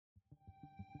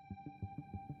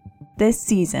this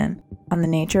season on the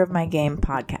Nature of My Game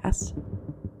podcast.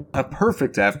 A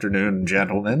perfect afternoon,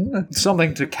 gentlemen.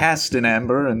 Something to cast in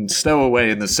amber and stow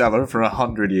away in the cellar for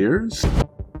 100 years.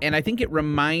 And I think it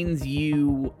reminds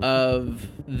you of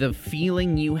the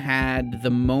feeling you had the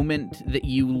moment that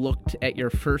you looked at your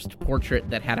first portrait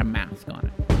that had a mask on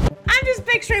it. I'm just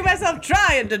picturing myself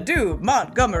trying to do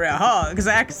Montgomery Hogg's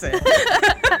accent.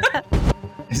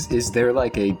 Is there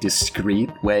like a discreet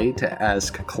way to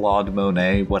ask Claude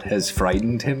Monet what has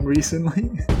frightened him recently?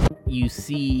 You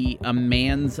see a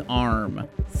man's arm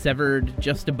severed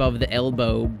just above the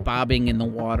elbow, bobbing in the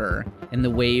water, and the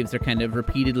waves are kind of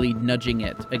repeatedly nudging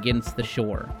it against the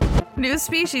shore. New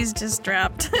species just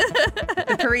dropped.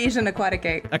 The Parisian aquatic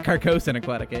ape. A Carcosan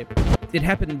aquatic ape. It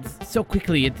happened so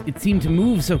quickly, it seemed to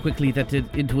move so quickly that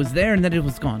it was there and then it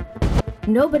was gone.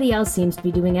 Nobody else seems to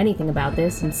be doing anything about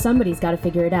this, and somebody's got to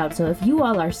figure it out. So if you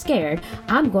all are scared,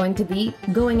 I'm going to be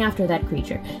going after that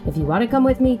creature. If you want to come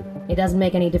with me, it doesn't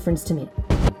make any difference to me.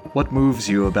 What moves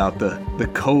you about the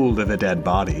cold of a dead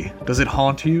body? Does it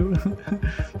haunt you?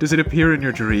 Does it appear in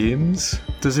your dreams?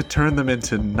 Does it turn them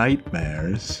into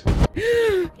nightmares?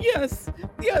 Yes,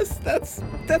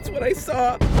 that's what I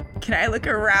saw. Can I look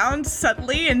around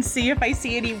subtly and see if I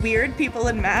see any weird people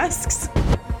in masks?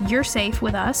 You're safe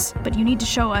with us, but you need to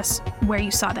show us where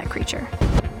you saw that creature.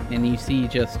 And you see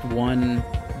just one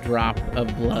drop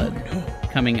of blood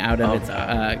coming out of its,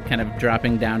 kind of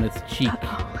dropping down its cheek.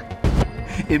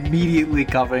 Immediately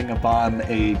coming upon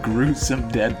a gruesome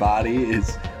dead body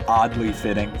is oddly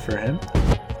fitting for him.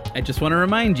 I just want to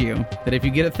remind you that if you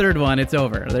get a third one, it's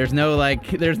over. There's no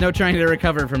trying to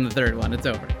recover from the third one. It's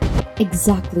over.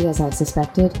 Exactly as I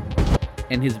suspected.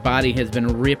 And his body has been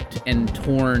ripped and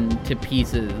torn to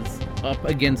pieces up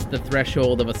against the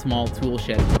threshold of a small tool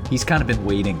shed. He's kind of been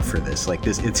waiting for this. Like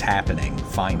this, it's happening,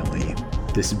 finally.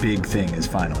 This big thing is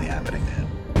finally happening to him.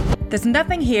 There's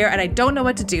nothing here, and I don't know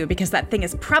what to do because that thing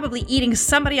is probably eating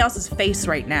somebody else's face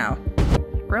right now.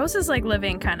 Rose is like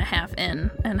living kind of half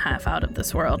in and half out of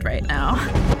this world right now.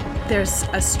 There's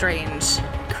a strange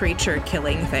creature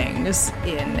killing things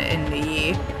in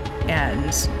the,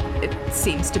 and it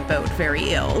seems to bode very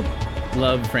ill.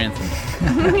 Love Francis.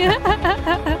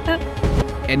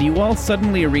 And you all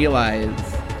suddenly realize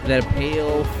that a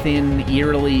pale, thin,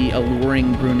 eerily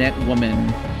alluring brunette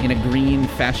woman in a green,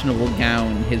 fashionable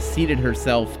gown has seated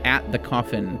herself at the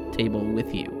coffin table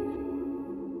with you.